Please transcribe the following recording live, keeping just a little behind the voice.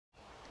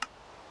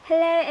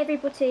Hello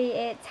everybody,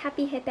 it's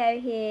Happy Hippo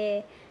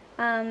here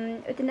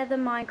with another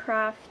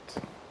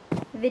Minecraft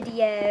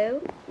video.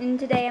 And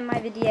today in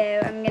my video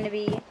I'm going to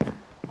be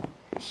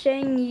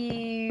showing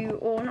you,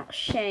 or not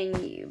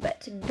showing you,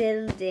 but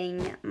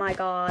building my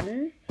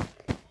garden.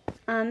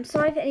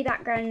 Sorry for any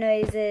background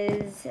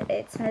noises,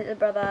 it's my little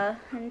brother,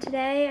 and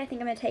today I think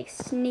I'm going to take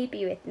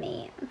Snoopy with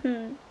me.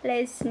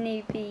 Hello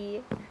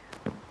Snoopy.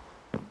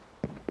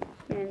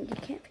 And you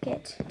can't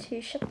forget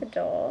to shut the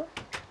door.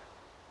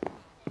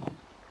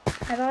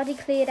 I've already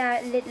cleared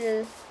out a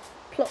little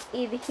plot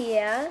over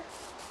here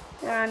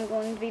where I'm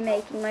going to be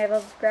making my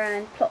above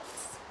ground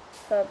plots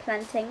for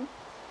planting.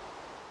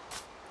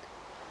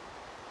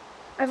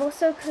 I've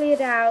also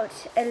cleared out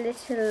a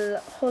little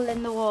hole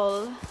in the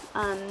wall,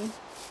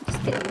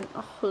 just getting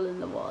a hole in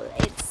the wall.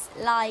 It's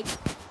like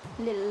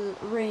a little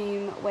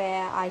room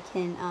where I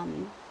can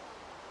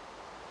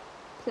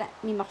plant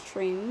me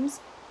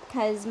mushrooms,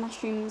 because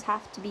mushrooms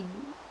have to be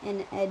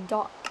in a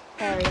dark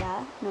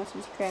area in order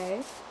to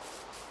grow.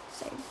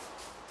 So,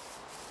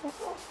 yeah.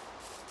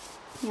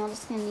 You're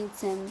just going to need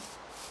some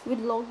wood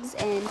logs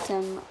and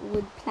some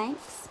wood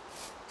planks.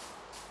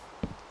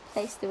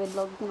 Place the wood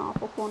logs in all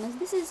four corners.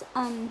 This is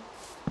a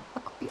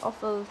copy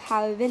off of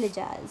how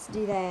villagers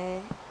do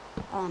their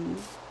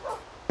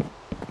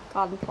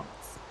garden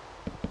plots.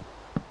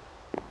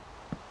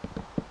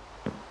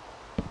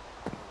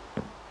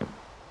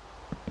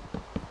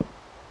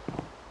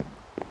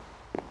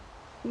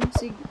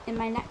 So in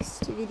my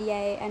next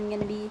video I'm going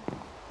to be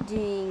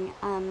doing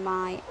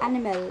my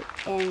animal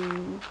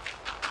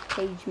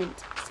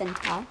engagement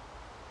center.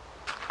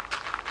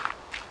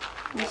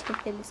 I'm just going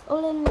to fill this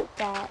all in with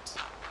dirt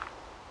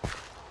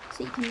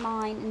so you can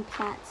mine and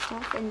plant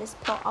stuff. In this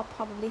plot I'll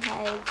probably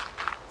have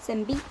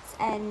some beets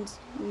and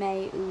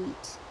my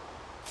wheat.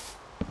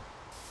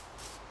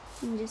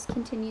 And just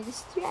continue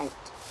this throughout.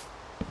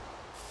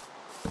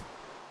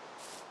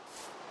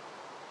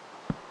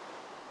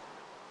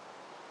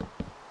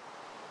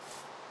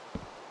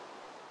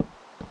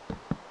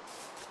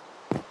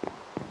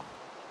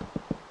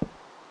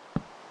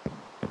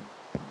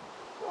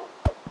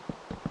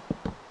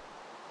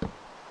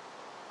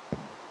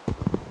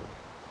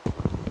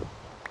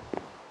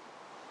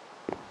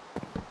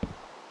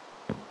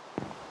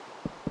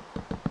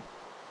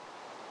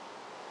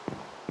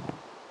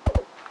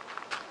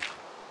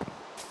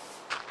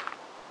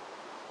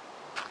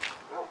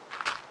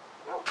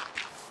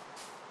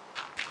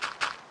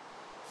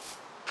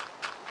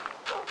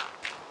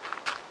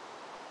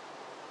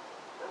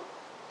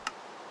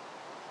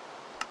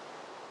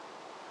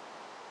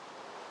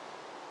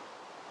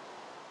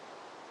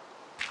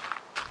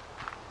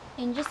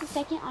 In just a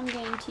second I'm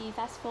going to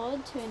fast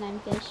forward to when I'm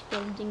finished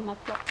building my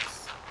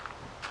plots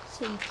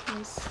so you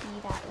can see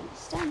that when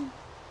it's done.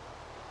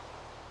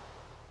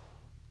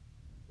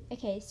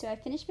 Okay, so I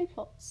finished my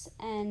plots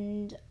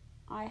and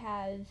I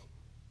have,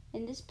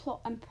 in this plot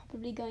I'm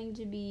probably going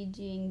to be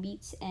doing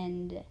beets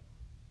and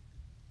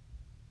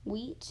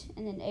wheat,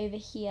 and then over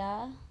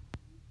here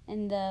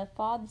in the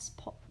farthest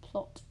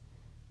plot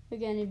we're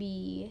going to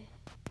be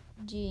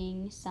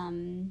doing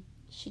some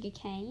sugar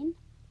cane.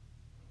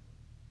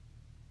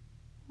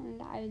 And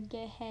I would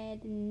go ahead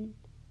and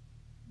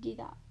do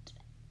that.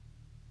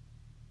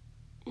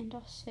 And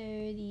also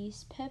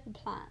these purple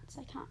plants,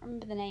 I can't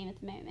remember the name at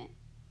the moment,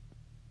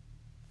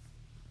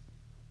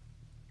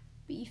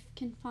 but you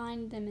can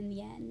find them in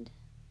the end.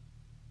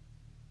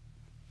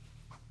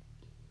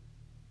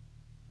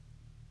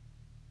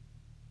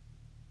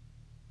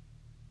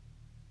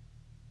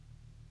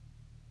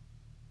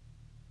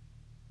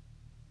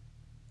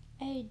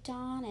 Oh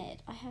darn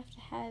it, I have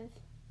to have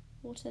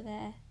water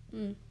there.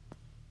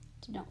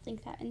 Did not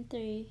think that in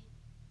through.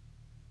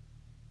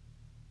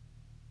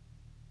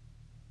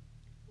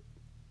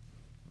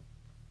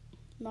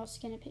 I'm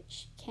also going to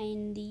put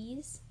cane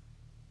these,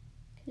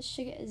 because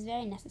sugar is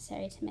very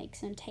necessary to make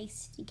some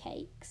tasty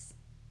cakes.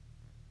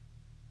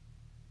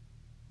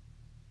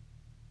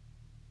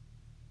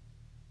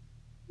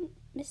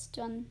 Missed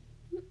one.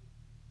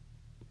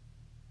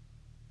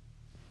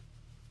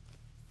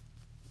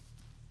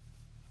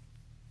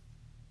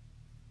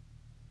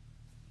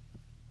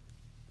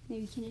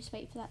 Maybe we can just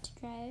wait for that to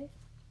grow.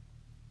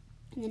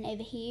 And then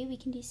over here we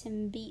can do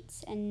some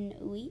beets and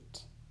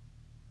wheat.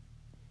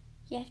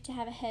 You have to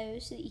have a hoe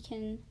so that you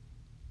can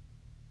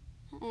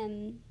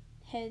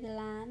hoe the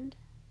land.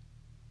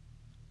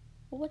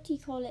 Or what do you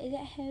call it? Is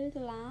it hoe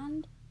the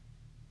land?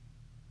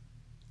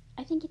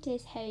 I think it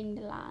is hoeing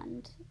the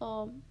land,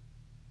 or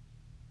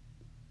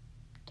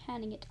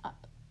turning it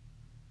up.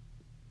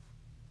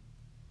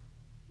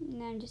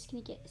 Now I'm just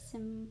going to get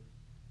some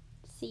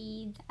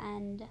seeds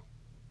and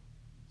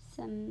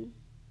some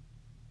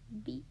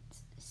beet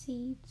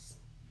seeds.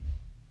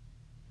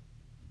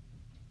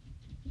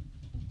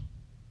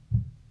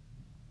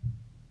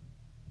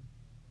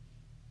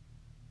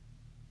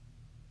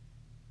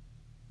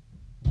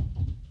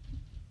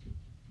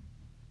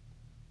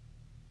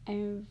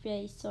 I'm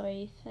really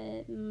sorry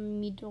for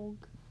my dog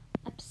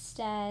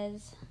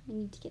upstairs. I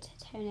need to get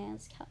her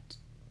toenails cut.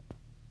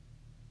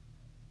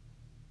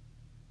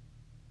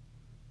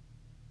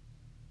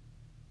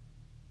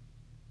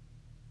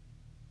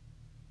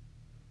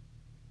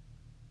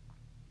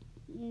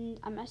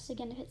 And I'm also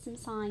going to put some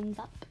signs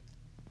up.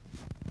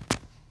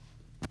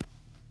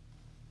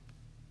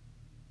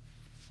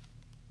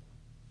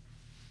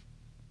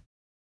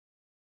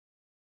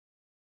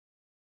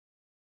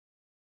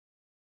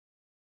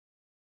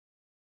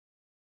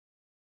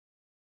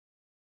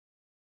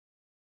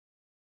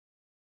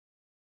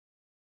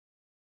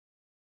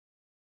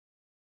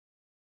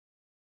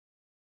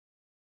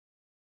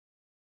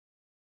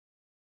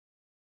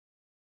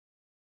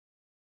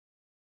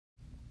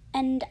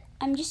 And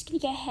I'm just going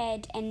to go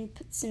ahead and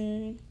put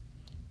some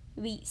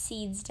wheat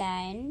seeds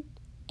down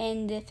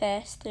in the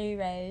first 3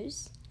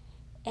 rows,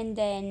 and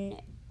then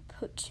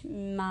put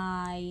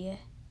my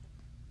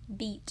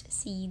beet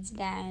seeds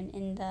down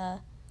in the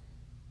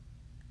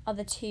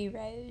other 2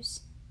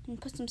 rows and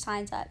put some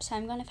signs up. So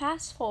I'm going to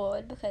fast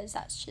forward because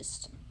that's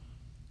just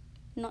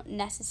not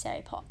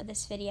necessary part of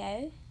this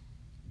video.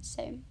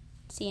 So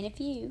see you in a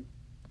few.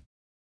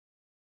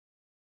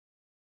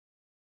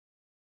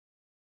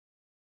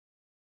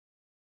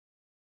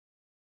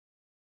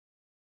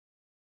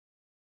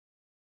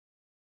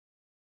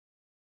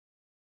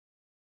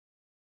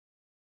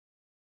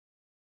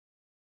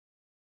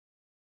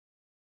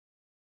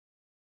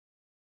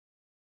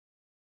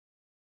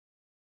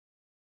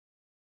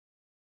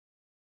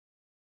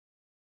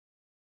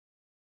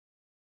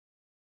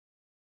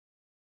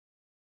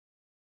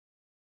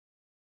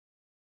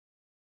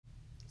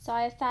 So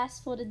I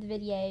fast forwarded the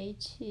video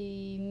to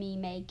me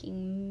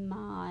making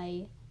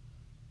my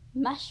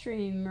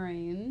mushroom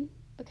room,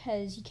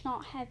 because you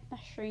cannot have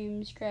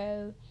mushrooms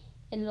grow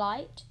in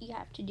light, you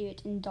have to do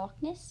it in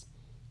darkness.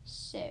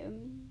 So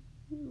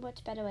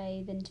what better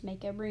way than to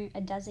make a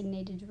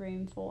designated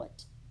room for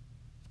it.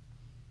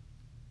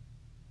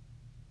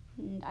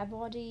 And I've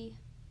already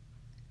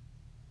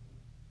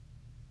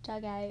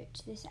dug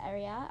out this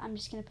area. I'm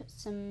just going to put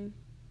some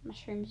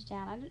mushrooms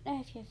down. I don't know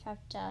if you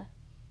have to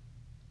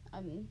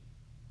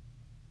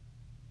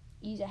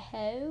use a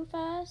hoe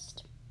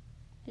first.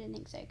 I don't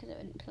think so, because it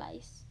wouldn't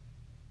place.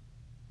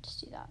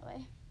 Just do that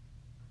way.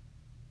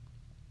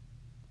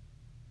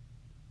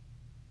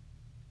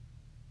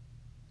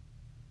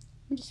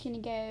 I'm just going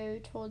to go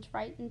towards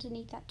right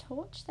underneath that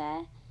torch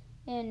there,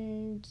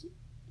 and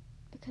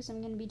because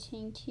I'm going to be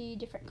doing 2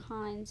 different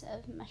kinds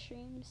of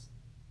mushrooms.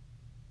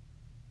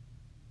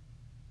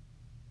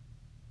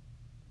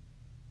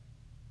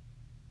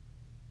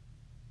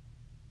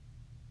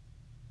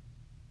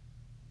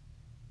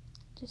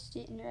 Just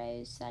do it in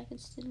rows so I can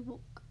still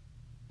walk.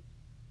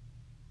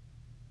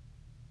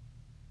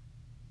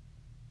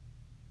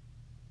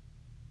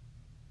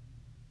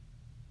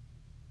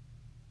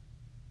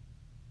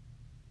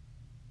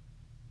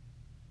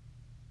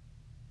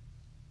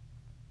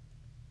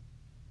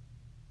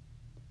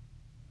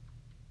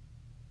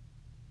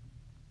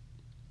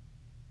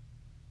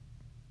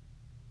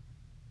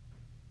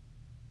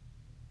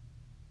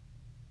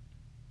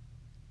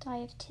 I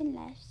have 10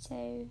 left,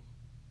 so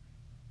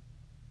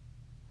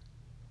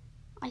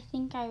I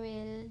think I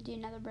will do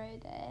another row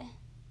there.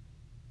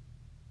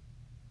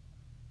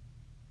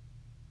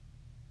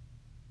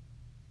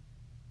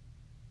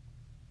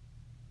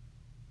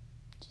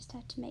 Just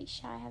have to make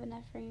sure I have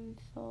enough room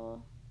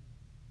for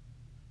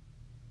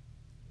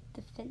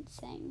the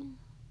fencing.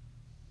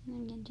 And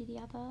I'm going to do the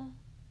other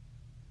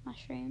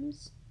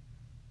mushrooms.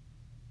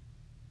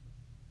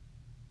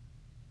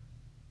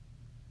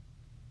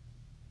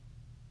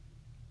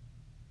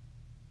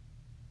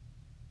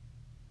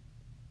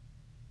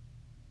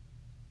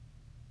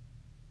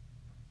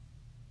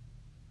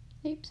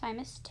 Oops, I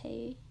missed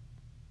 2.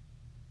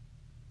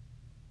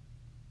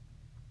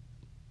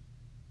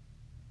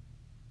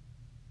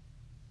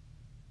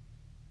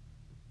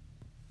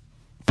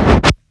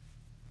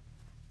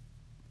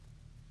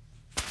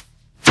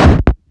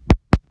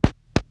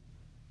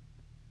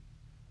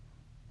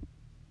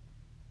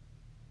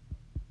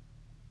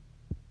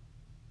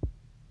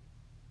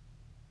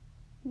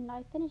 And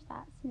I finished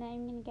that, so now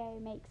I'm going to go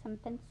make some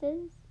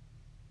fences.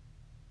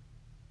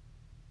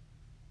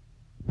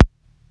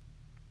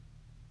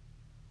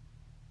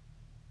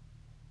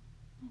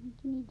 And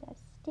you need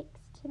sticks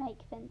to make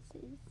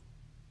fences.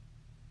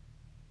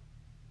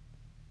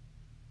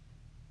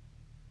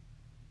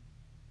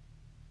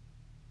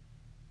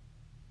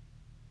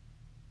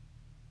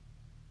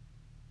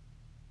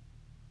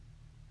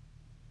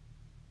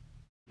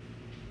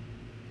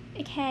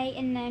 Okay,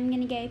 and now I'm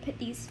going to go put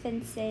these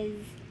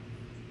fences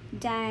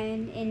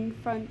down in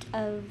front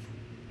of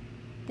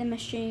the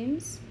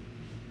mushrooms.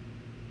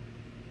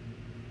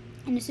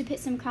 And also put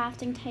some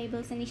crafting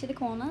tables in each of the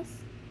corners.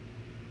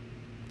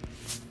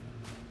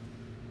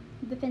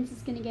 The fence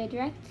is going to go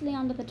directly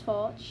under the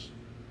torch,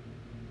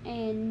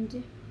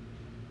 and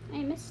I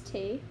missed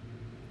 2.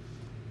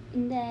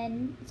 And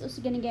then it's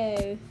also going to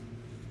go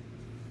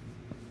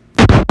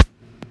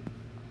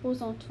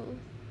horizontal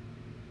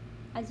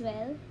as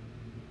well,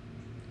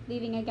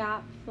 leaving a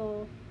gap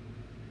for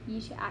you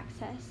to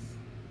access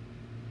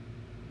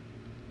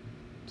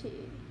to.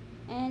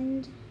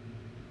 And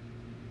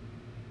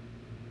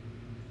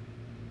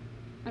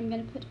I'm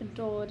going to put a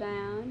door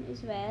down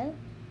as well,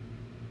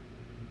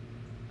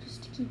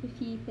 just to keep a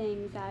few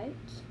things out.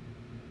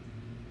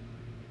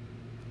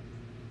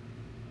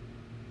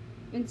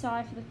 And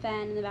sorry for the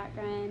fan in the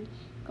background.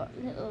 Got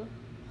a little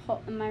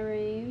hot in my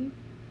room.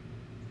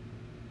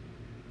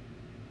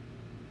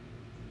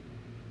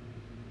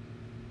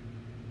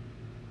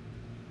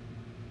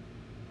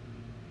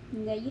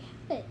 And there you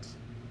have it.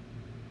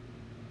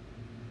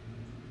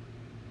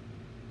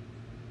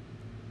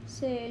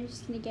 So I'm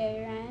just going to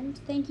go around.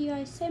 Thank you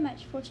guys so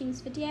much for watching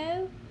this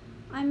video.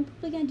 I'm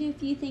probably going to do a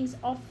few things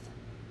off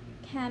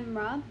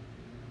camera,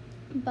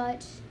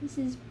 but this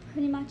is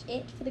pretty much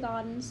it for the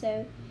garden,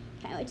 so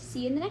can't wait to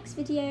see you in the next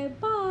video.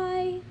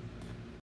 Bye!